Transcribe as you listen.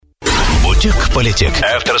Политик.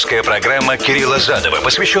 Авторская программа Кирилла Задова,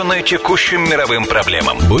 посвященная текущим мировым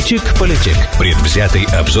проблемам. Политик. Предвзятый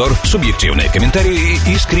обзор, субъективные комментарии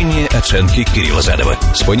и искренние оценки Кирилла Задова.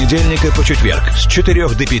 С понедельника по четверг с 4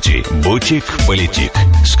 до 5. Политик.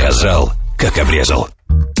 Сказал, как обрезал.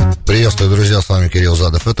 Приветствую, друзья, с вами Кирилл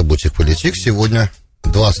Задов. Это Политик. Сегодня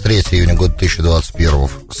 23 июня года 2021.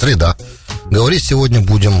 Среда. Говорить сегодня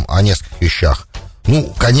будем о нескольких вещах.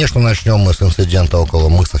 Конечно, начнем мы с инцидента около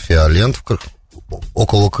мыса Фиолент,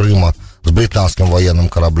 около Крыма, с британским военным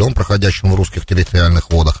кораблем, проходящим в русских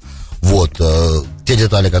территориальных водах. Те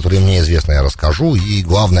детали, которые мне известны, я расскажу. И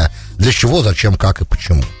главное, для чего, зачем, как и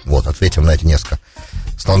почему. Ответим на эти несколько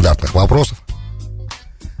стандартных вопросов.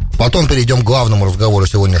 Потом перейдем к главному разговору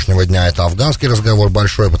сегодняшнего дня. Это афганский разговор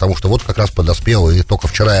большой, потому что как раз подоспел, и только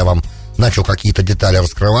вчера я вам начал какие-то детали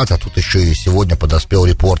раскрывать, а тут еще и сегодня подоспел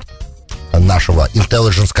репорт нашего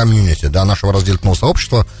intelligence community, нашего разделительного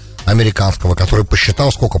сообщества американского, который посчитал,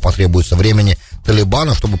 сколько потребуется времени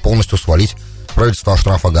Талибану, чтобы полностью свалить правительство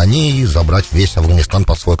Ашрафа Гани и забрать весь Афганистан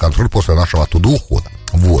под свой контроль после нашего оттуда ухода.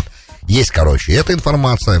 Есть, эта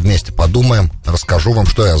информация, вместе подумаем, расскажу вам,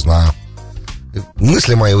 что я знаю.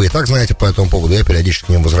 Мысли мои вы и так знаете по этому поводу, я периодически к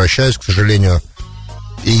ним возвращаюсь, к сожалению,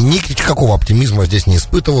 и никакого оптимизма здесь не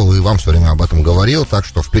испытывал, и вам все время об этом говорил, так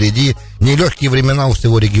что впереди нелегкие времена у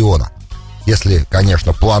всего региона. Если,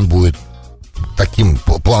 конечно, план будет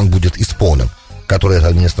исполнен, который эта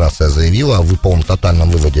администрация заявила о полном тотальном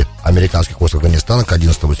выводе американских войск Афганистана к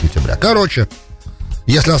 11 сентября.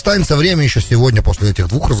 Если останется время еще сегодня после этих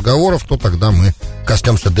двух разговоров, то тогда мы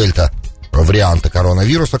коснемся дельта-варианта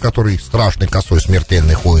коронавируса, который страшный, косой,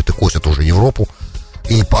 смертельный ходит и косит уже Европу.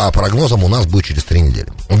 И по прогнозам у нас будет через 3 недели.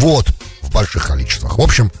 В больших количествах. В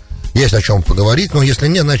общем, есть о чем поговорить, но если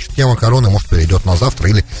нет, значит, тема короны, может, перейдет на завтра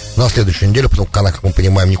или на следующую неделю, потому что она, как мы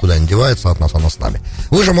понимаем, никуда не девается от нас, она с нами.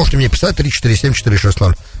 Вы же можете мне писать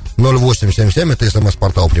 347-460-0877, это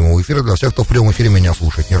СМС-портал прямого эфира для всех, кто в прямом эфире меня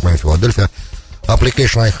слушает. Нижняя Филадельфия,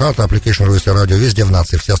 Application iHeart, Application RSC Radio, везде в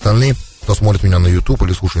нации. Все остальные, кто смотрит меня на YouTube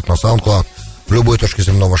или слушает на SoundCloud, в любой точке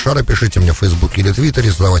земного шара, пишите мне в Фейсбуке или Твиттере,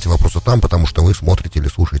 задавайте вопросы там, потому что вы смотрите или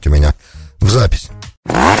слушаете меня в записи.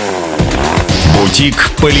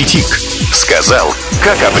 Политик. Сказал,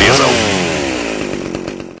 как обрезал.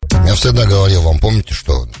 Я всегда говорил вам, помните,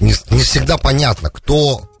 что не всегда понятно,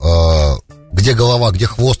 где голова, где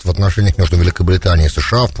хвост в отношениях между Великобританией и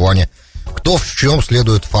США в плане, кто в чем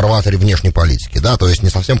следует в фарватере внешней политики, то есть не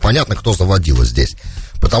совсем понятно, кто заводила здесь.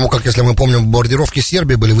 Потому как, если мы помним, бомбардировки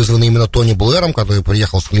Сербии были вызваны именно Тони Блэром, который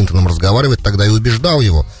приехал с Клинтоном разговаривать тогда и убеждал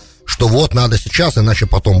его, что надо сейчас, иначе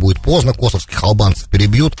потом будет поздно, косовских албанцев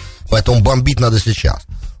перебьют, поэтому бомбить надо сейчас.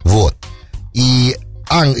 И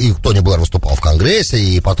Тони Блэр выступал в Конгрессе,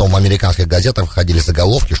 и потом в американских газетах выходили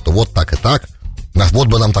заголовки, что так и так.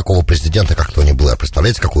 Бы нам такого президента, как Тони Блэр.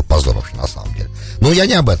 Представляете, какой позор вообще на самом деле. Я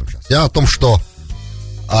не об этом сейчас. Я о том, что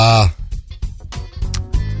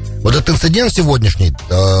этот инцидент сегодняшний,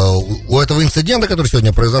 у этого инцидента, который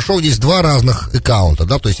сегодня произошел, есть два разных аккаунта,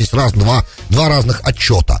 то есть есть два разных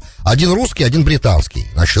отчета. Один русский, один британский.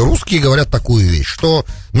 Русские говорят такую вещь, что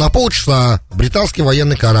на полчаса британский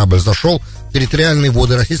военный корабль зашел в территориальные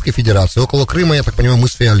воды Российской Федерации, около Крыма, я так понимаю,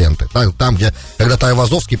 мыс Фиоленты. Там, где когда-то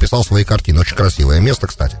Айвазовский писал свои картины. Очень красивое место,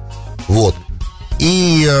 кстати.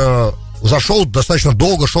 И зашел, достаточно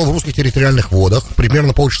долго шел в русских территориальных водах.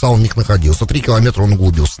 Примерно полчаса он в них находился. 3 километра он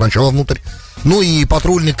углубился сначала внутрь. И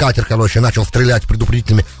патрульный катер, начал стрелять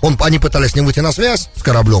предупредительными. Они пытались с ним выйти на связь с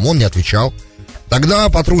кораблем, он не отвечал. Тогда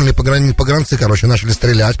патрульные погранцы, начали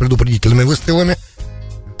стрелять предупредительными выстрелами.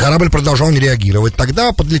 Корабль продолжал не реагировать.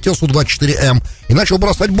 Тогда подлетел Су-24М и начал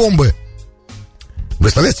бросать бомбы.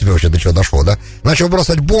 Представляете себе вообще, до чего дошло, да? Начал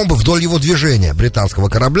бросать бомбы вдоль его движения британского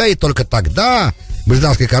корабля, и только тогда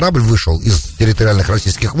британский корабль вышел из территориальных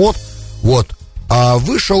российских вод,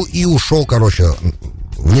 вышел и ушел,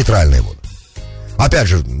 в нейтральные воды. Опять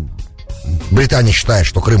же, Британия считает,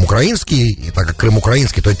 что Крым украинский, и так как Крым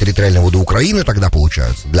украинский, то и территориальные воды Украины тогда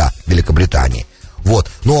получаются для Великобритании.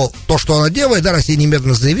 Но то, что она делает, Россия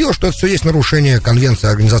немедленно заявила, что это все есть нарушение Конвенции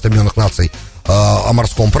Организации Объединенных Наций о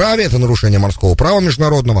морском праве, это нарушение морского права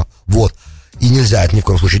международного, и нельзя это ни в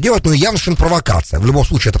коем случае делать, но явно, что это провокация. В любом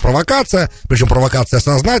случае, это провокация, причем провокация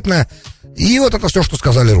сознательная, и это все, что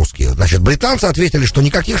сказали русские. Британцы ответили, что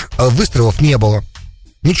никаких выстрелов не было,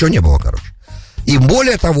 ничего не было, И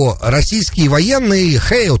более того, российские военные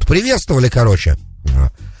приветствовали,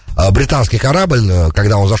 британский корабль,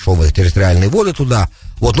 когда он зашел в эти территориальные воды туда.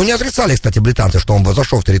 Не отрицали, кстати, британцы, что он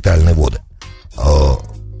зашел в территориальные воды.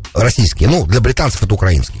 Российские, для британцев это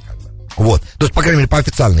украинские. То есть, по крайней мере, по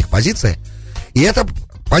официальной их позиции. И это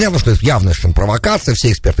Понятно, что это явная совершенно провокация, все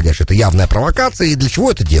эксперты говорят, что это явная провокация, и для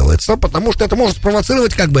чего это делается? Потому что это может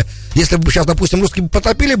спровоцировать, как бы, если бы сейчас, допустим, русские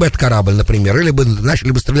потопили бы этот корабль, например, или бы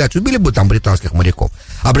начали бы стрелять, убили бы там британских моряков.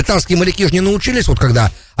 А британские моряки же не научились, вот когда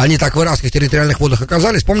они так в иракских территориальных водах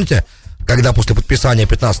оказались, помните, когда после подписания в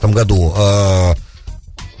 2015 году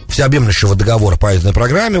всеобъемлющего договора по ядерной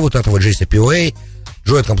программе, вот этого JCPOA,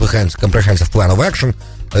 Joint Comprehensive Plan of Action,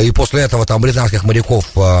 и после этого там британских моряков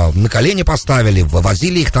на колени поставили,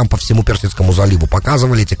 вывозили их там по всему Персидскому заливу,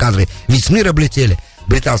 показывали эти кадры, весь мир облетели,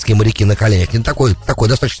 британские моряки на коленях. Не такое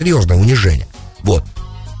достаточно серьезное унижение. Вот.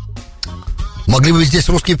 Могли бы здесь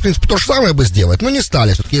русские, в принципе, то же самое бы сделать, но не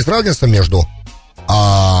стали. Все-таки есть разница между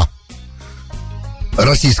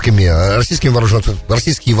российские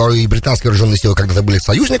и британские вооруженные силы когда-то были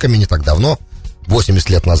союзниками не так давно, 80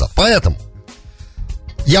 лет назад. Поэтому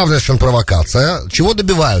явная совершенно провокация. Чего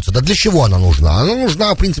добиваются? Да для чего она нужна? Она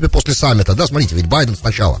нужна, в принципе, после саммита. Да, смотрите, ведь Байден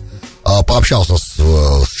сначала пообщался с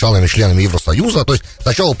членами Евросоюза, то есть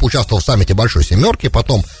сначала поучаствовал в саммите Большой Семерки,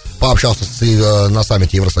 потом пообщался на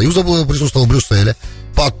саммите Евросоюза, присутствовал в Брюсселе,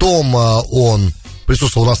 потом он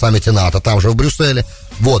присутствовал на саммите НАТО, там же в Брюсселе,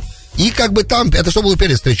 вот. И как бы там, это все было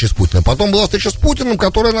перед встречей с Путиным. Потом была встреча с Путиным,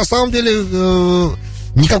 которая на самом деле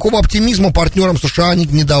никакого оптимизма партнерам США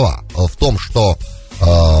не дала в том, что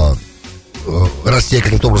Россия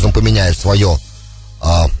каким-то образом поменяет свою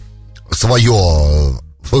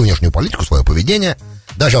внешнюю политику, свое поведение.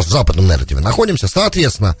 Да, сейчас в западном нарративе находимся,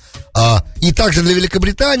 соответственно. И также для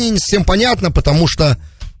Великобритании не совсем понятно, потому что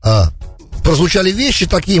прозвучали вещи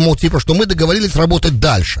такие, мол, типа, что мы договорились работать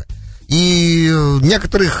дальше. И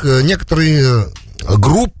некоторые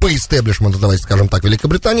группы истеблишмента, давайте скажем так,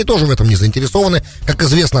 Великобритании тоже в этом не заинтересованы. Как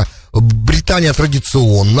известно, Британия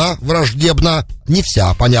традиционно враждебна, не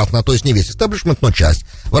вся, понятно, то есть не весь истеблишмент, но часть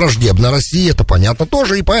враждебна России, это понятно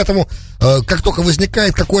тоже, и поэтому, как только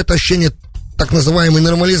возникает какое-то ощущение так называемой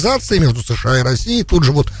нормализации между США и Россией, тут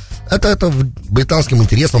же вот это британским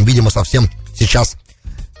интересам, видимо, совсем сейчас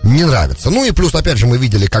не нравится. Ну и плюс, опять же, мы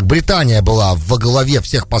видели, как Британия была во главе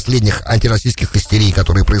всех последних антироссийских истерий,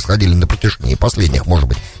 которые происходили на протяжении последних, может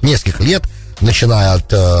быть, нескольких лет, начиная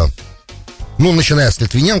с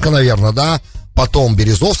Литвиненко, наверное, да, потом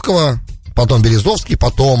Березовский,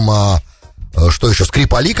 потом, что еще,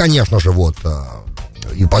 Скрипали, конечно же, вот,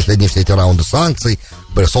 и последние все эти раунды санкций,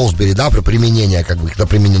 Солсбери, да, при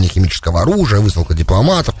применении химического оружия, высылка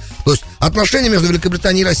дипломатов. То есть отношения между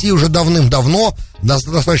Великобританией и Россией уже давным-давно на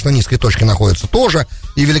достаточно низкой точке находятся тоже.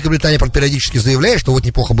 И Великобритания периодически заявляет, что вот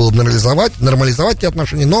неплохо было бы нормализовать эти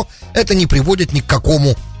отношения, но это не приводит ни к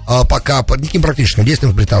какому никаким практическим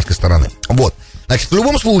действиям с британской стороны. Вот. Значит, в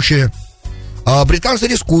любом случае, британцы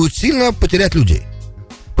рискуют сильно потерять людей.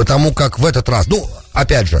 Потому как в этот раз,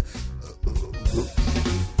 опять же,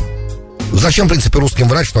 зачем, в принципе, русским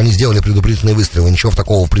врать, что они сделали предупредительные выстрелы? Ничего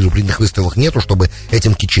такого в предупредительных выстрелах нету, чтобы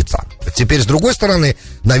этим кичиться. Теперь, с другой стороны,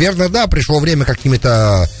 наверное, да, пришло время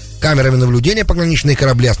какими-то камерами наблюдения пограничные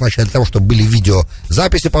корабли оснащать для того, чтобы были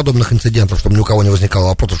видеозаписи подобных инцидентов, чтобы ни у кого не возникало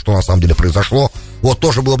вопроса, что на самом деле произошло. Вот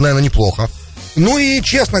тоже было бы, наверное, неплохо. Ну и,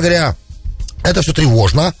 честно говоря, это все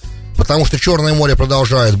тревожно, потому что Черное море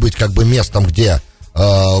продолжает быть как бы местом, где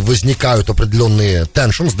возникают определенные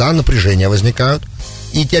tensions, да, напряжения возникают.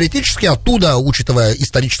 И теоретически оттуда, учитывая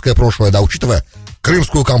историческое прошлое, да, учитывая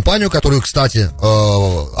крымскую кампанию, которую, кстати,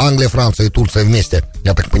 Англия, Франция и Турция вместе,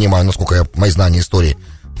 я так понимаю, насколько мои знания истории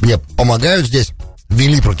мне помогают здесь,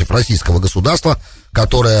 вели против российского государства,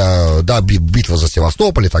 которая, да, битва за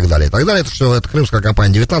Севастополь и так далее, и так далее. Это все, это крымская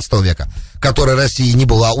кампания 19 века, которая России не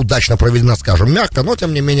была удачно проведена, скажем, мягко, но,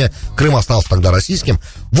 тем не менее, Крым остался тогда российским.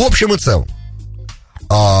 В общем и целом,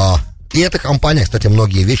 и эта кампания, кстати,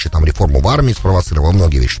 многие вещи, там, реформу в армии спровоцировала,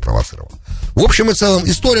 многие вещи спровоцировала. В общем и целом,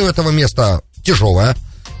 история этого места тяжелая,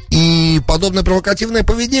 и подобное провокационное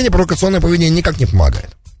поведение никак не помогает.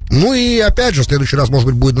 Ну и, опять же, в следующий раз, может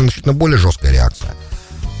быть, будет значительно более жесткая реакция.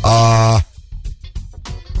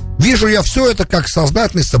 Вижу я все это как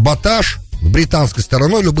сознательный саботаж с британской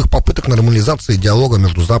стороной любых попыток нормализации диалога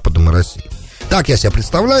между Западом и Россией. Так я себе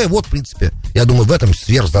представляю, вот, в принципе, я думаю, в этом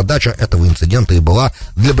сверхзадача этого инцидента и была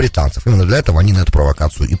для британцев. Именно для этого они на эту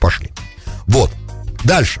провокацию и пошли. Вот.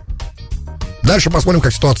 Дальше посмотрим,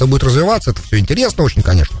 как ситуация будет развиваться. Это все интересно очень,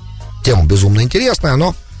 конечно. Тема безумно интересная,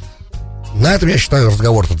 но на этом, я считаю,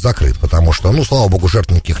 разговор тут закрыт, потому что, слава богу,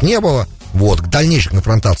 жертв никаких не было. Вот, к дальнейшей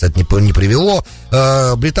конфронтации это не привело.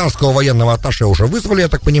 Британского военного атташе уже вызвали, я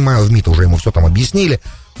так понимаю, в МИД уже ему все там объяснили.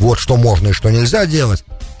 Вот, что можно и что нельзя делать.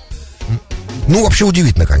 Вообще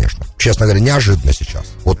удивительно, конечно. Честно говоря, неожиданно сейчас.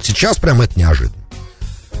 Вот сейчас прям это неожиданно.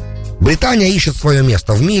 Британия ищет свое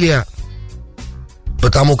место в мире.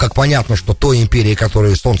 потому как понятно, что той империи,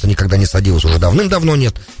 которой солнце никогда не садилось, уже давным-давно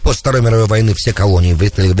нет. После Второй мировой войны все колонии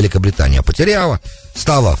Великобритания потеряла,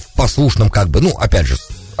 стала послушным, как бы, ну, опять же,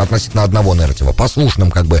 относительно одного нарратива, послушным,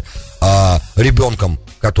 как бы, ребенком,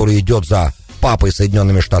 который идет за папой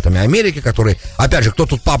Соединенными Штатами Америки, который, опять же, кто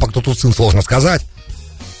тут папа, кто тут сын, сложно сказать.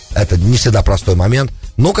 Это не всегда простой момент.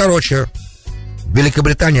 Ну, короче,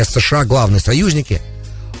 Великобритания, США главные союзники.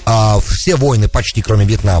 Все войны почти, кроме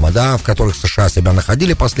Вьетнама, да, в которых США себя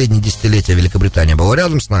находили последние десятилетия, Великобритания была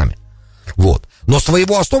рядом с нами. Вот. Но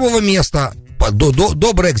своего особого места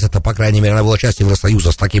до Брексита, по крайней мере, она была частью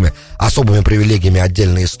Евросоюза с такими особыми привилегиями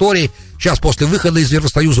отдельной истории. Сейчас, после выхода из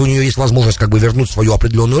Евросоюза, у нее есть возможность как бы вернуть свою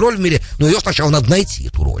определенную роль в мире, но ее сначала надо найти,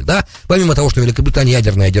 эту роль, да. Помимо того, что Великобритания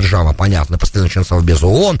ядерная держава, понятно, постоянно член Совбеза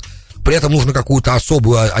ООН, при этом нужно какую-то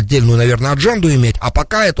особую, отдельную, наверное, адженду иметь, а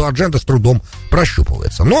пока эту адженду с трудом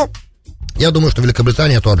прощупывается. Но я думаю, что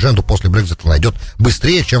Великобритания эту адженду после Брексита найдет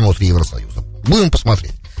быстрее, чем внутри Евросоюза. Будем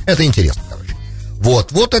посмотреть. Это интересно, короче.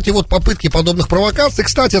 Вот эти вот попытки подобных провокаций,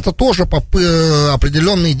 кстати, это тоже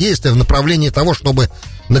определенные действия в направлении того, чтобы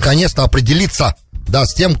наконец-то определиться, да,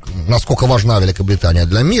 с тем, насколько важна Великобритания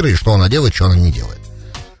для мира и что она делает, что она не делает.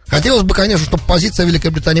 Хотелось бы, конечно, чтобы позиция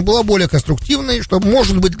Великобритании была более конструктивной, чтобы,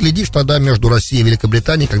 может быть, глядишь, тогда между Россией и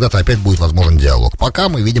Великобританией когда-то опять будет возможен диалог. Пока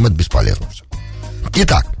мы видим, это бесполезно все.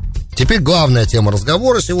 Итак, теперь главная тема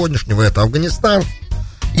разговора сегодняшнего — это Афганистан.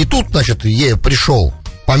 И тут, значит, пришел,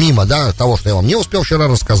 помимо, да, того, что я вам не успел вчера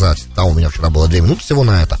рассказать, там у меня вчера было 2 минуты всего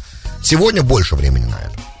на это, сегодня больше времени на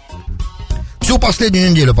это. Всю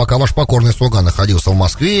последнюю неделю, пока ваш покорный слуга находился в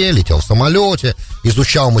Москве, летел в самолете,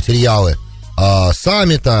 изучал материалы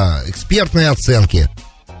саммита, экспертные оценки,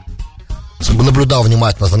 наблюдал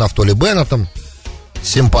внимательно за Нафтали Беннетом, с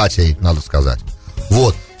симпатией, надо сказать.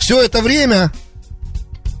 Вот, все это время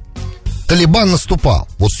Талибан наступал.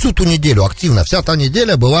 Вот всю ту неделю активно, вся та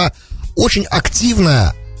неделя была очень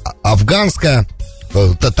активная афганская,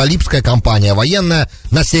 талибская кампания военная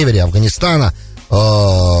на севере Афганистана.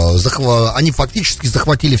 Они фактически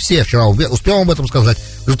захватили все, вчера успел об этом сказать.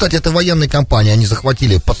 В результате этой военной кампании они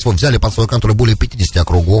взяли под свой контроль более 50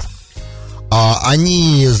 округов.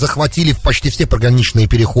 Они захватили почти все пограничные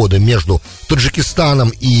переходы между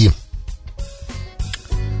Таджикистаном и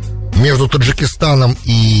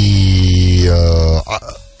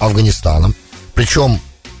Афганистаном. Причем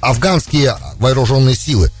афганские вооруженные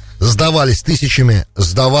силы сдавались тысячами,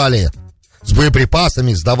 сдавали с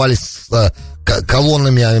боеприпасами, сдавались с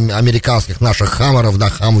колоннами американских наших хаммеров, да,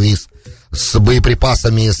 хамвис, с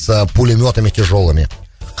боеприпасами, с пулеметами тяжелыми.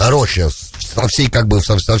 Короче, со всей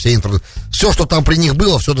все, что там при них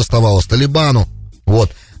было, все доставалось Талибану.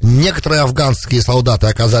 Вот. Некоторые афганские солдаты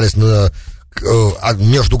оказались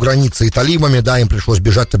между границей и талибами, да, им пришлось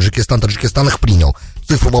бежать в Таджикистан. Таджикистан их принял.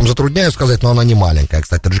 Цифру вам затрудняю сказать, но она не маленькая.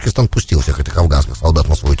 Кстати, Таджикистан пустил всех этих афганских солдат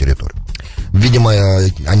на свою территорию. Видимо,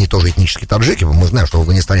 они тоже этнические таджики. Мы знаем, что в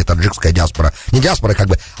Афганистане таджикская диаспора, не диаспора как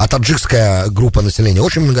бы, а таджикская группа населения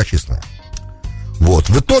очень многочисленная. Вот.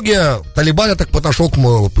 В итоге Талибан, я так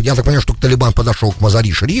понимаю, что Талибан подошел к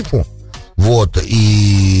Мазари-Шарифу, вот,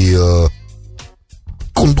 и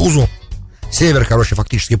Кундузу. Север, короче,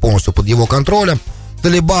 фактически полностью под его контролем.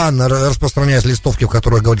 Талибан распространяет листовки, в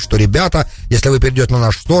которых говорит, что, ребята, если вы перейдете на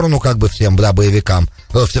нашу сторону, как бы всем, да, боевикам,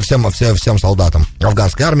 всем солдатам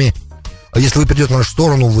афганской армии, если вы перейдете на нашу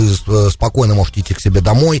сторону, вы спокойно можете идти к себе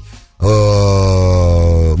домой.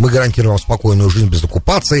 Мы гарантируем вам спокойную жизнь без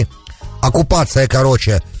оккупации. Оккупация,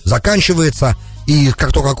 короче, заканчивается. И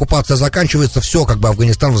как только оккупация заканчивается, все, как бы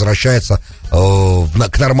Афганистан возвращается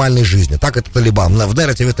к нормальной жизни. Так это Талибан. В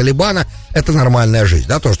нарративе Талибана это нормальная жизнь,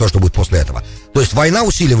 да, то, что будет после этого. То есть война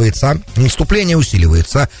усиливается, наступление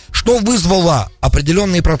усиливается, что вызвало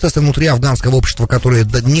определенные процессы внутри афганского общества, которые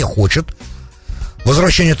не хочет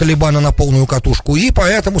возвращения Талибана на полную катушку. И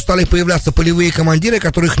поэтому стали появляться полевые командиры,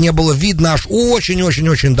 которых не было видно аж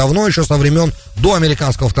очень-очень-очень давно, еще со времен до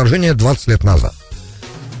американского вторжения 20 лет назад.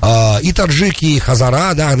 И таджики, и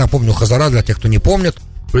хазара, да, напомню, хазара, для тех, кто не помнит,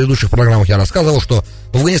 в предыдущих программах я рассказывал, что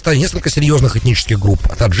в Афганистане несколько серьезных этнических групп.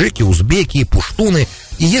 Таджики, узбеки, пуштуны.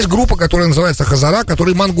 И есть группа, которая называется хазара,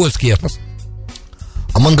 который монгольский этнос.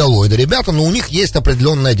 Монголоиды ребята, но у них есть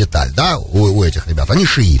определенная деталь, да, у этих ребят. Они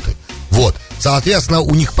шииты. Вот. Соответственно,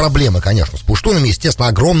 у них проблемы, конечно, с пуштунами, естественно,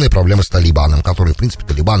 огромные проблемы с Талибаном, который, в принципе,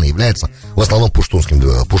 Талибан является в основном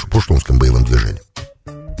пуштунским боевым движением.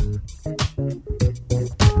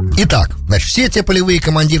 Итак, значит, все те полевые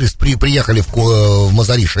командиры приехали в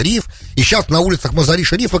Мазари-Шариф, и сейчас на улицах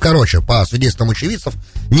Мазари-Шарифа, короче, по свидетельствам очевидцев,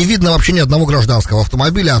 не видно вообще ни одного гражданского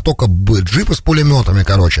автомобиля, а только джипы с пулеметами,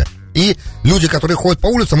 короче. И люди, которые ходят по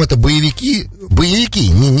улицам, это боевики,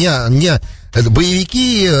 Это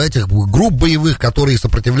боевики этих групп боевых, которые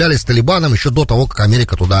сопротивлялись талибанам еще до того, как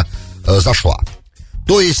Америка туда зашла.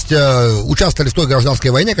 То есть участвовали в той гражданской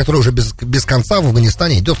войне, которая уже без конца в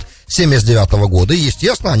Афганистане идет с 1979 года. И,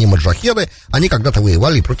 естественно, они маджахеды, они когда-то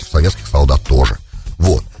воевали и против советских солдат тоже.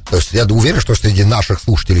 Вот. То есть я уверен, что среди наших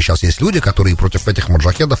слушателей сейчас есть люди, которые против этих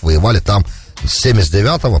маджахедов воевали там с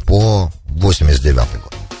 79 по 89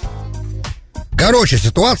 год. Короче,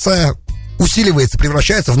 ситуация усиливается,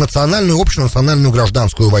 превращается в национальную, общенациональную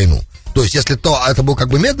гражданскую войну. То есть, если это был как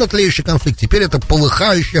бы медленно тлеющий конфликт, теперь это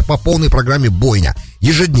полыхающая по полной программе бойня,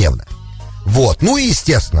 ежедневно. Вот, ну и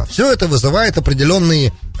естественно, все это вызывает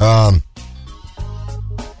определенные...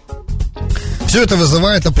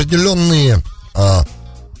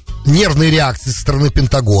 нервные реакции со стороны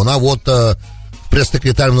Пентагона. Вот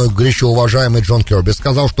пресс-секретарь мной горячо уважаемый Джон Кирби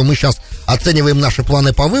сказал, что мы сейчас оцениваем наши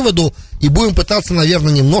планы по выводу и будем пытаться,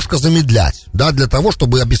 наверное, немножко замедлять, да, для того,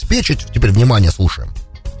 чтобы обеспечить... Теперь, внимание, слушаем.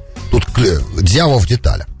 Тут дьявол в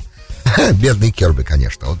деталях. Бедный Кирби,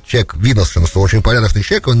 конечно. Вот человек, видно, что очень порядочный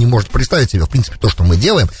человек, он не может представить себе, в принципе, то, что мы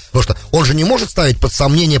делаем, потому что он же не может ставить под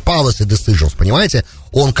сомнение policy decisions, понимаете?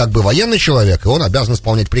 Он как бы военный человек, и он обязан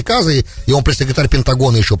исполнять приказы, и он пресс-секретарь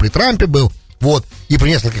Пентагона еще при Трампе был, вот, и при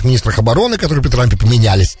нескольких министрах обороны, которые при Трампе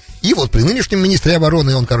поменялись, и вот при нынешнем министре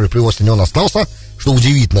обороны, он, короче, после него остался, что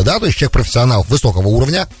удивительно, да, то есть человек профессионал высокого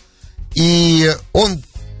уровня, и он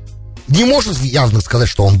не может явно сказать,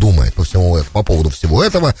 что он думает по поводу всего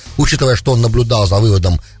этого, учитывая, что он наблюдал за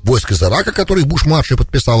выводом войск из Ирака, который Буш-младший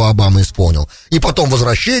подписал, а Обама исполнил, и потом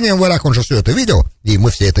возвращением в Ирак, он же все это видел, и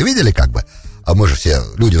мы все это видели как бы, а мы же все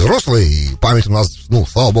люди взрослые, и память у нас, ну,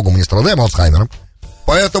 слава богу, мы не страдаем Альцгеймером,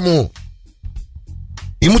 поэтому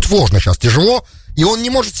ему сложно сейчас, тяжело, и он не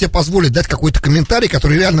может себе позволить дать какой-то комментарий,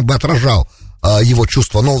 который реально бы отражал его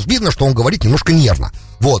чувства, но видно, что он говорит немножко нервно.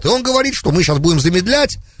 Вот, и он говорит, что мы сейчас будем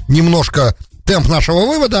замедлять немножко темп нашего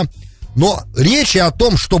вывода, но речи о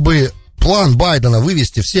том, чтобы план Байдена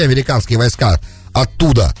вывести все американские войска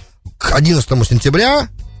оттуда к 11 сентября,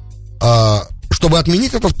 чтобы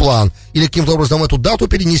отменить этот план или каким-то образом эту дату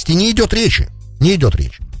перенести, не идет речи. Не идет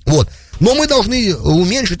речи. Вот. Но мы должны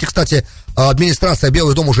уменьшить, и, кстати, администрация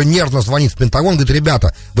Белый дом уже нервно звонит в Пентагон, говорит,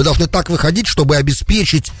 ребята, вы должны так выходить, чтобы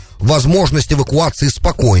обеспечить возможность эвакуации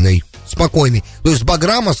спокойной. То есть с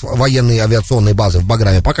Баграма, с военной авиационной базы в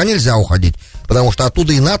Баграме, пока нельзя уходить, потому что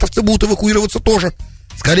оттуда и натовцы будут эвакуироваться тоже.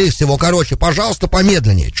 Скорее всего, короче, пожалуйста,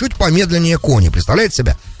 помедленнее, чуть помедленнее кони, представляете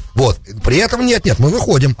себе? Вот, при этом нет, мы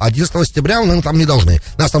выходим, 11 сентября мы там не должны.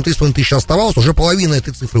 Нас там 3,5 тысячи оставалось, уже половина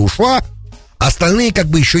этой цифры ушла. Остальные как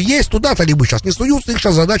бы еще есть, туда талибы сейчас не суются, их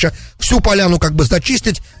сейчас задача всю поляну как бы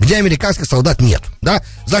зачистить, где американских солдат нет, да,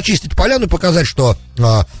 зачистить поляну и показать, что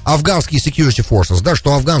афганские security forces, да,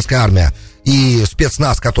 что афганская армия и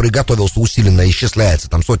спецназ, который готовился усиленно,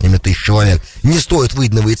 исчисляется там сотнями тысяч человек, не стоит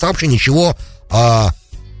выдаваться вообще ничего,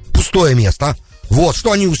 пустое место. Вот,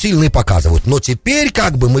 что они усиленно и показывают. Но теперь,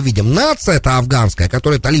 как бы, мы видим, нация эта афганская,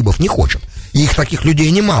 которая талибов не хочет. И их таких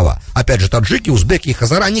людей немало. Опять же, таджики, узбеки и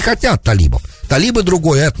хазара не хотят талибов. Талибы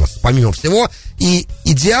другой этнос, помимо всего. И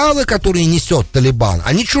идеалы, которые несет Талибан,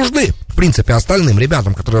 они чужды, в принципе, остальным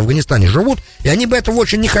ребятам, которые в Афганистане живут. И они бы этого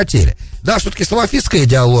очень не хотели. Да, все-таки салафистская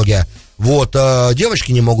идеология. Вот,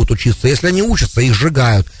 девочки не могут учиться. Если они учатся, их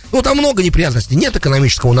сжигают. Ну, там много неприятностей. Нет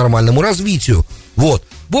экономическому нормальному развитию. Вот.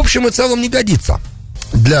 В общем и целом не годится.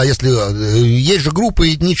 Есть же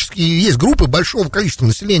группы этнические, есть группы большого количества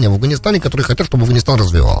населения в Афганистане, которые хотят, чтобы Афганистан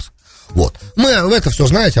развивался. Вот. Мы это все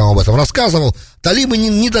знаете, я вам об этом рассказывал. Талибы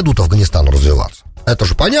не дадут Афганистану развиваться. Это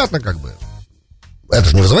же понятно, как бы. Это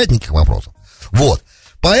же не вызывает никаких вопросов. Вот.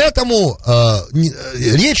 Поэтому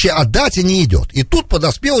речи о дате не идет. И тут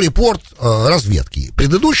подоспел репорт разведки.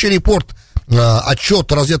 Предыдущий репорт,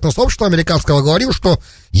 отчет разведного сообщества американского говорил, что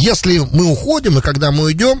если мы уходим, и когда мы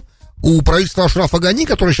уйдем, у правительства Ашрафа Гани,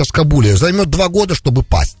 который сейчас в Кабуле, займет 2 года, чтобы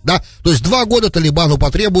пасть, да? То есть 2 года Талибану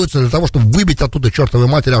потребуется для того, чтобы выбить оттуда чертовой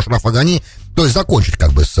матери Ашрафа Гани, то есть закончить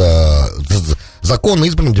как бы с законно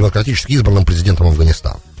избранным, демократически избранным президентом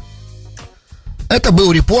Афганистана. Это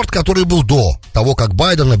был репорт, который был до того, как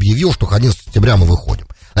Байден объявил, что к 11 сентября мы выходим.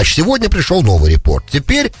 Значит, сегодня пришел новый репорт.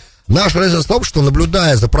 Теперь наше разведсообщество,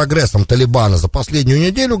 наблюдая за прогрессом Талибана за последнюю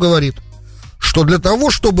неделю, говорит, что для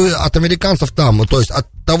того, чтобы от американцев там, то есть от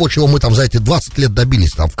того, чего мы там за эти 20 лет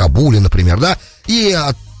добились, там в Кабуле, например, да, и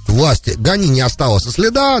от власти Гани не осталось и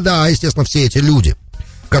следа, да, естественно, все эти люди,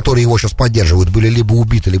 которые его сейчас поддерживают, были либо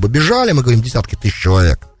убиты, либо бежали, мы говорим, десятки тысяч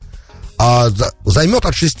человек, займет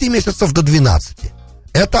от 6 месяцев до 12.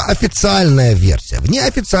 Это официальная версия. В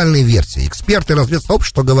неофициальной версии эксперты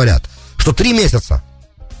разведсообщества говорят, что 3 месяца.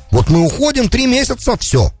 Вот мы уходим, 3 месяца,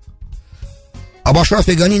 все. Об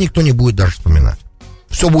Ашрафе Гани никто не будет даже вспоминать.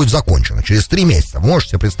 Все будет закончено через 3 месяца.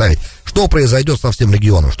 Можете себе представить, что произойдет со всем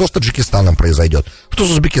регионом, что с Таджикистаном произойдет, что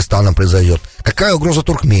с Узбекистаном произойдет, какая угроза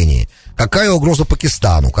Туркмении, какая угроза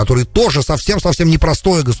Пакистану, который тоже совсем-совсем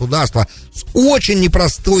непростое государство с очень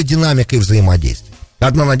непростой динамикой взаимодействия.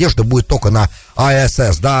 Одна надежда будет только на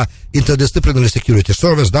ISS, да, Interdisciplinary Security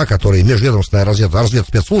Service, да, который межведомственная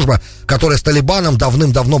разведспецслужба, которая с Талибаном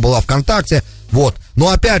давным-давно была в контакте, вот. Но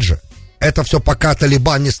опять же, это все пока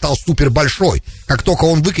Талибан не стал супер большой. Как только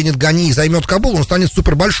он выкинет Гани и займет Кабул, он станет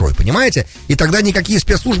супер большой, понимаете? И тогда никакие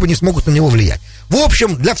спецслужбы не смогут на него влиять. В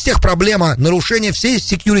общем, для всех проблема нарушения всей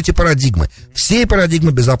security парадигмы, всей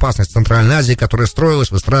парадигмы безопасности Центральной Азии, которая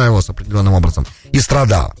строилась, выстраивалась определенным образом и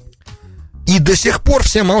страдала. И до сих пор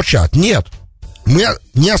все молчат. Нет, мы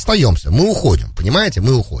не остаемся, мы уходим, понимаете?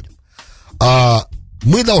 Мы уходим.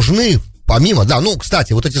 Мы должны... Помимо, да, ну,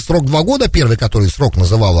 кстати, вот эти срок 2 года, первый, который срок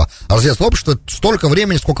называло разведообщество, столько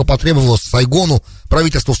времени, сколько потребовалось Сайгону,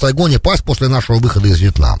 правительству в Сайгоне пасть после нашего выхода из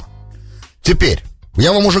Вьетнама. Теперь,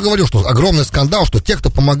 я вам уже говорил, что огромный скандал, что те, кто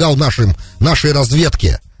помогал нашей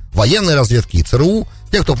разведке, военной разведке и ЦРУ,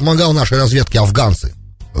 те, кто помогал нашей разведке, афганцы,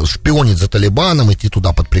 шпионить за Талибаном, идти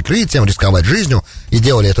туда под прикрытием, рисковать жизнью, и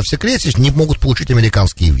делали это в секрете, не могут получить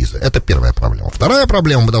американские визы. Это первая проблема. Вторая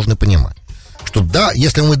проблема, мы должны понимать, что да,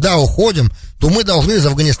 если мы уходим, то мы должны из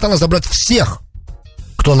Афганистана забрать всех,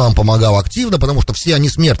 кто нам помогал активно, потому что все они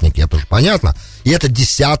смертники, это же понятно, и это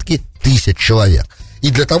десятки тысяч человек.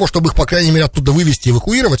 И для того, чтобы их, по крайней мере, оттуда вывести и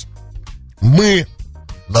эвакуировать, мы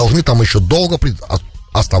должны там еще долго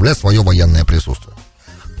оставлять свое военное присутствие.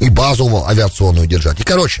 И базу авиационную держать. И,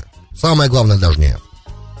 короче, самое главное даже не это.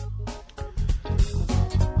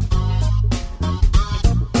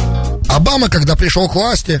 Обама, когда пришел к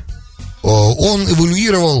власти, он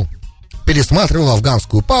эволюировал, пересматривал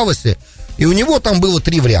афганскую policy, и у него там было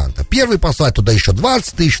 3 варианта. Первый — послать туда еще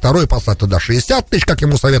 20 тысяч, второй — послать туда 60 тысяч, как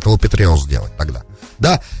ему советовал Петреус сделать тогда,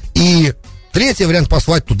 да, и третий вариант —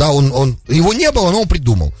 послать туда, его не было, но он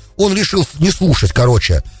придумал. Он решил не слушать,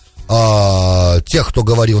 короче, тех, кто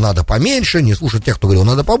говорил, надо поменьше, не слушать тех, кто говорил,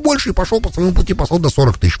 надо побольше, и пошел по своему пути, послал до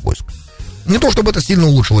 40 тысяч войск. Не то, чтобы это сильно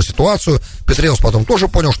улучшило ситуацию, Петреус потом тоже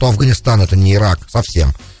понял, что Афганистан — это не Ирак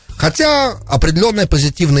совсем. Хотя определенное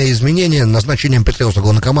позитивное изменение назначением Петреуса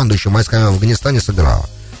главнокомандующим войсками в Афганистане сыграло.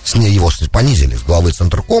 Его понизили с главы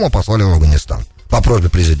Центркома, послали в Афганистан по просьбе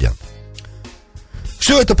президента.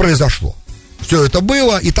 Все это произошло. Все это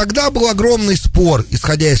было, и тогда был огромный спор,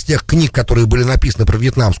 исходя из тех книг, которые были написаны про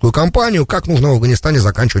вьетнамскую кампанию, как нужно в Афганистане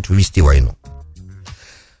заканчивать, ввести войну.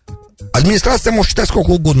 Администрация может читать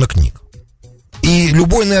сколько угодно книг. И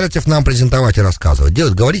любой нарратив нам презентовать и рассказывать.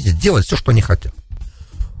 Делать все, что они хотят.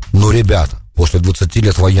 Но, ребята, после 20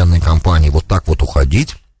 лет военной кампании вот так вот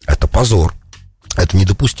уходить, это позор. Это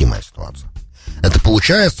недопустимая ситуация. Это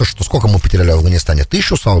получается, что сколько мы потеряли в Афганистане?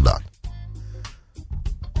 1000 солдат.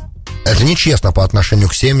 Это нечестно по отношению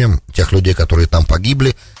к семьям тех людей, которые там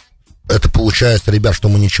погибли. Это получается, ребят, что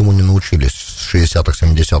мы ничему не научились с 60-х,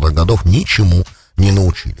 70-х годов. Ничему не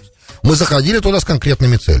научились. Мы заходили туда с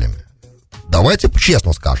конкретными целями. Давайте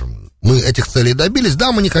честно скажем. Мы этих целей добились.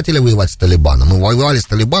 Да, мы не хотели воевать с Талибаном. Мы воевали с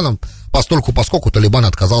Талибаном поскольку Талибан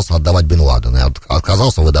отказался отдавать Бен Ладена и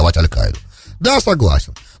отказался выдавать Аль-Каиду. Да,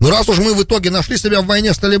 согласен. Но раз уж мы в итоге нашли себя в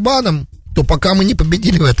войне с Талибаном, то пока мы не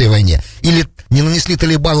победили в этой войне или не нанесли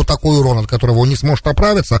Талибану такой урон, от которого он не сможет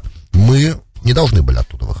оправиться, мы не должны были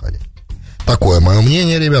оттуда выходить. Такое мое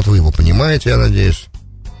мнение, ребят, вы его понимаете, я надеюсь.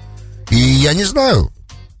 И я не знаю,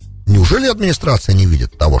 неужели администрация не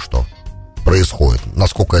видит того, что происходит,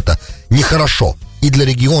 насколько это нехорошо и для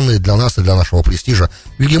региона, и для нас, и для нашего престижа.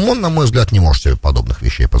 Гегемон, на мой взгляд, не может себе подобных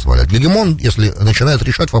вещей позволять. Гегемон, если начинает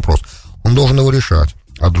решать вопрос, он должен его решать,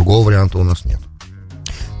 а другого варианта у нас нет.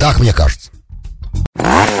 Так мне кажется.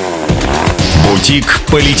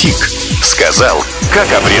 Бутик-политик. Сказал,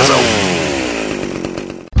 как обрезал.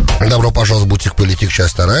 Добро пожаловать в Бутик-политик,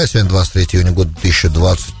 часть 2. Сегодня 23 июня года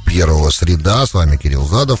 2021, среда. С вами Кирилл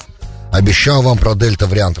Задов. Обещал вам про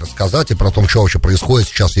дельта-вариант рассказать и про то, что вообще происходит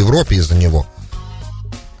сейчас в Европе из-за него.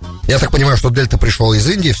 Я так понимаю, что дельта пришел из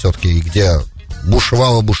Индии все-таки, где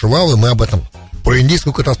бушевало, и мы об этом, про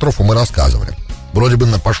индийскую катастрофу мы рассказывали. Вроде бы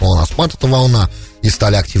пошла на спад эта волна, и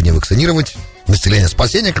стали активнее вакцинировать население.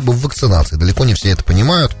 Спасение как бы в вакцинации. Далеко не все это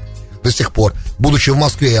понимают до сих пор. Будучи в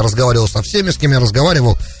Москве, я разговаривал со всеми, с кем я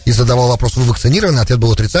разговаривал, и задавал вопрос: вы вакцинированы? Ответ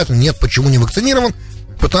был отрицательный. Нет, почему не вакцинирован?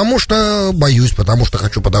 Потому что боюсь, потому что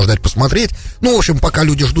хочу подождать, посмотреть. Ну, в общем, пока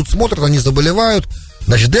люди ждут, смотрят, они заболевают.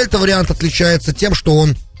 Значит, дельта-вариант отличается тем, что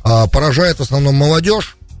он поражает в основном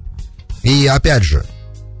молодежь. И, опять же,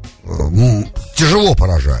 тяжело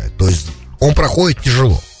поражает. То есть он проходит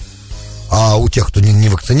тяжело. а у тех, кто не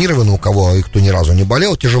вакцинирован, у кого и кто ни разу не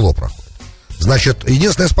болел, тяжело проходит. Значит,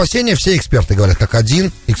 единственное спасение, все эксперты говорят как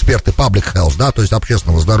один, эксперты public health, да, то есть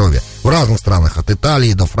общественного здоровья, в разных странах, от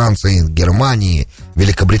Италии до Франции, Германии,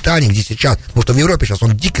 Великобритании, где сейчас, потому что в Европе сейчас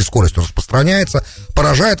он дикой скоростью распространяется,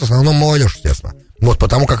 поражает в основном молодежь, естественно. Вот,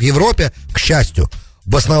 потому как в Европе, к счастью,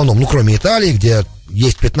 в основном, ну, кроме Италии, где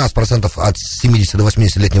есть 15% от 70 до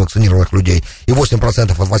 80 лет невакцинированных людей и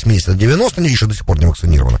 8% от 80 до 90 еще до сих пор не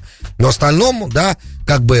вакцинированы. Но в остальном, да,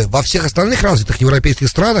 как бы во всех остальных развитых европейских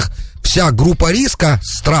странах вся группа риска,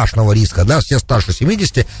 страшного риска, да, все старше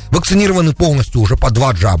 70 вакцинированы полностью уже по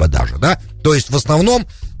 2 джаба даже, да. То есть в основном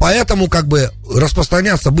поэтому как бы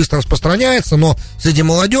распространяться быстро распространяется, но среди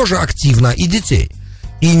молодежи активно и детей.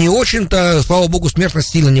 И не очень-то, слава богу, смертность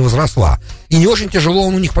сильно не возросла. И не очень тяжело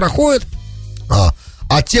он у них проходит.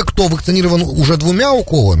 А те, кто вакцинирован уже 2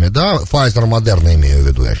 уколами, да, Pfizer, Moderna имею в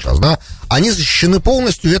виду я сейчас, да, они защищены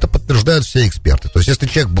полностью, и это подтверждают все эксперты. То есть, если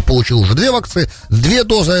человек бы получил уже 2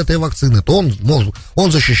 дозы этой вакцины, то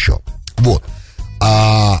он защищен. Вот.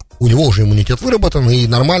 А у него уже иммунитет выработан, и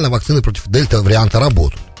нормально вакцины против дельта-варианта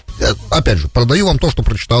работают. Опять же, продаю вам то, что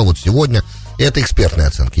прочитал вот сегодня. Это экспертные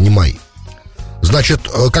оценки, не мои. Значит,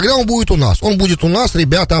 когда он будет у нас? Он будет у нас,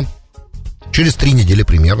 ребята, через 3 недели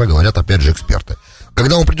примерно, говорят, опять же, эксперты.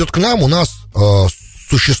 Когда он придет к нам, у нас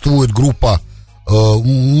существует группа,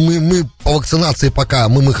 мы по вакцинации пока,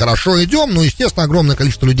 мы хорошо идем, но, естественно, огромное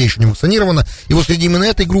количество людей еще не вакцинировано, и вот среди именно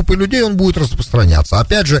этой группы людей он будет распространяться.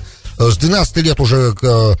 Опять же, с 12 лет уже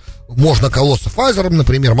можно колоться Pfizer,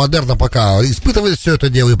 например, Moderna пока испытывает все это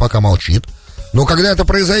дело и пока молчит. Но когда это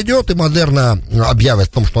произойдет, и Moderna объявит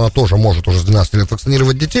о том, что она тоже может уже с 12 лет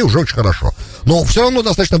вакцинировать детей, уже очень хорошо. Но все равно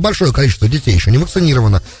достаточно большое количество детей еще не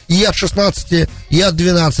вакцинировано. И от 16, и от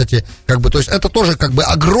 12. Как бы, то есть это тоже как бы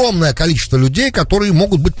огромное количество людей, которые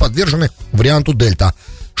могут быть подвержены варианту дельта.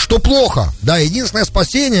 Что плохо, да, единственное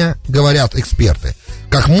спасение, говорят эксперты,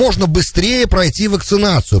 как можно быстрее пройти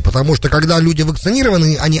вакцинацию. Потому что когда люди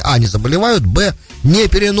вакцинированы, они, не заболевают, не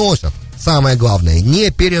переносят. Самое главное,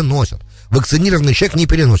 не переносят. Вакцинированный человек не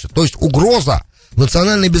переносит. То есть угроза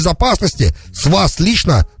национальной безопасности с вас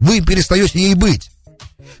лично, вы перестаете ей быть.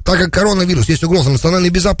 Так как коронавирус есть угроза национальной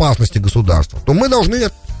безопасности государства, то мы должны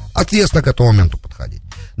ответственно к этому моменту подходить.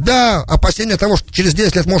 Да, опасения того, что через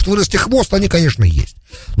 10 лет может вырасти хвост, они, конечно, есть.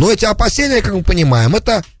 Но эти опасения, как мы понимаем,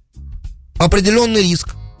 это определенный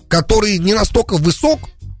риск, который не настолько высок,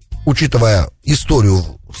 учитывая историю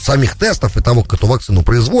самих тестов и того, как эту вакцину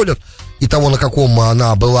производят, и того, на каком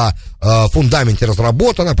она была фундаменте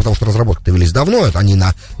разработана, потому что разработки-то велись давно, это они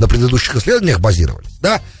на предыдущих исследованиях базировались,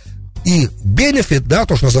 да, и бенефит, да,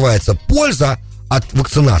 то, что называется, польза от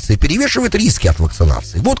вакцинации перевешивает риски от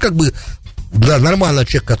вакцинации. Вот как бы, да, нормальный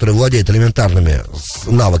человек, который владеет элементарными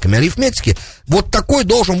навыками арифметики, вот такой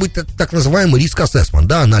должен быть так называемый риск-ассессмент,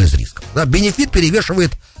 да, анализ рисков, да, бенефит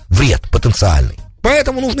перевешивает вред потенциальный.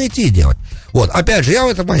 Поэтому нужно идти и делать. Вот, опять же,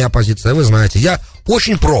 это моя позиция, вы знаете, я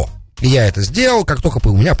очень про. И я это сделал, как только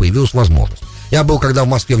у меня появилась возможность. Я был, когда в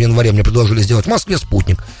Москве в январе, мне предложили сделать в Москве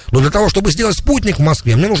спутник. Но для того, чтобы сделать спутник в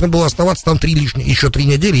Москве, мне нужно было оставаться там еще 3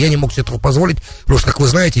 недели. Я не мог себе этого позволить, потому что, как вы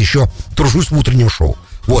знаете, еще тружусь в утреннем шоу.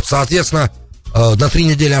 Вот, соответственно, на 3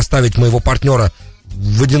 недели оставить моего партнера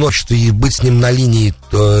в одиночестве и быть с ним на линии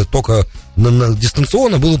только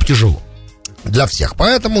дистанционно было бы тяжело. Для всех.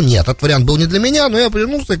 Поэтому нет, этот вариант был не для меня, но я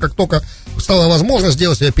вернулся, и как только стала возможность,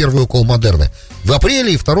 сделать себе первый укол Модерны в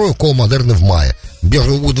апреле и второй укол Модерны в мае.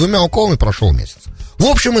 Между 2 уколами прошел месяц. В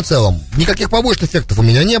общем и целом, никаких побочных эффектов у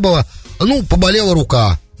меня не было. Ну, поболела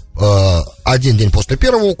рука 1 день после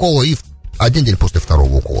первого укола и 1 день после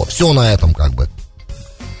второго укола. Все на этом как бы.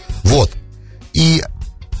 Вот. И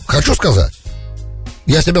хочу сказать,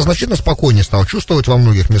 я себя значительно спокойнее стал чувствовать во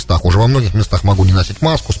многих местах. Уже во многих местах могу не носить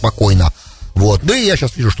маску спокойно. Вот, да и я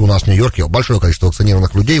сейчас вижу, что у нас в Нью-Йорке большое количество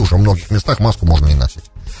вакцинированных людей, уже в многих местах маску можно не носить.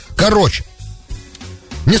 Короче,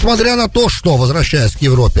 несмотря на то, что, возвращаясь к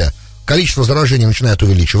Европе, количество заражений начинает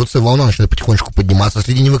увеличиваться, волна начинает потихонечку подниматься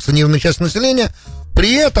среди невакцинированной части населения,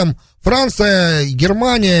 при этом Франция,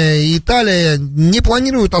 Германия и Италия не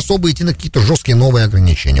планируют особо идти на какие-то жесткие новые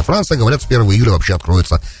ограничения. Франция, говорят, с 1 июля вообще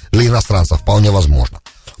откроется для иностранцев, вполне возможно.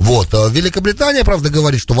 Вот, Великобритания, правда,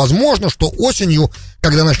 говорит, что возможно, что осенью,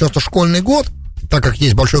 когда начнется школьный год, так как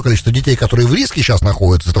есть большое количество детей, которые в риске сейчас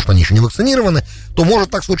находятся, за то, что они еще не вакцинированы, то может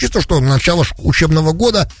так случиться, что начало учебного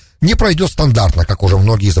года не пройдет стандартно, как уже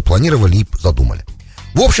многие запланировали и задумали.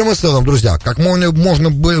 В общем и целом, друзья, как можно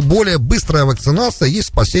более быстрая вакцинация есть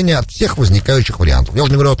спасение от всех возникающих вариантов. Я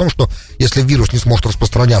уже не говорю о том, что если вирус не сможет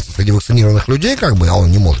распространяться среди вакцинированных людей, как бы, а он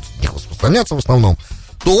не может от них распространяться в основном,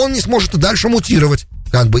 то он не сможет и дальше мутировать.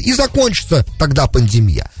 Как бы, и закончится тогда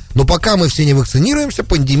пандемия. Но пока мы все не вакцинируемся,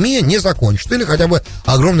 пандемия не закончится, или хотя бы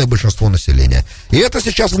огромное большинство населения. И это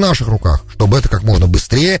сейчас в наших руках, чтобы это как можно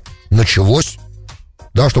быстрее началось,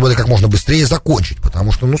 да, чтобы это как можно быстрее закончить,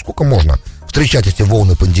 потому что, ну, сколько можно встречать эти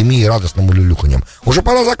волны пандемии радостным улюлюканьем. Уже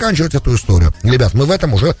пора заканчивать эту историю. Ребят, мы в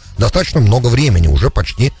этом уже достаточно много времени, уже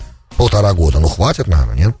почти 1,5 года. Ну, хватит,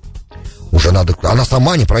 наверное, нет? Уже надо... Она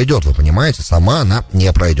сама не пройдет, вы понимаете? Сама она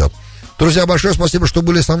не пройдет. Друзья, большое спасибо, что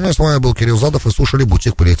были со мной. С вами был Кирилл Задов и слушали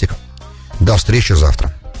 «Бутик Политик». До встречи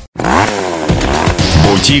завтра.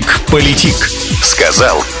 «Бутик Политик».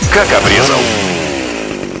 Сказал, как обрезал.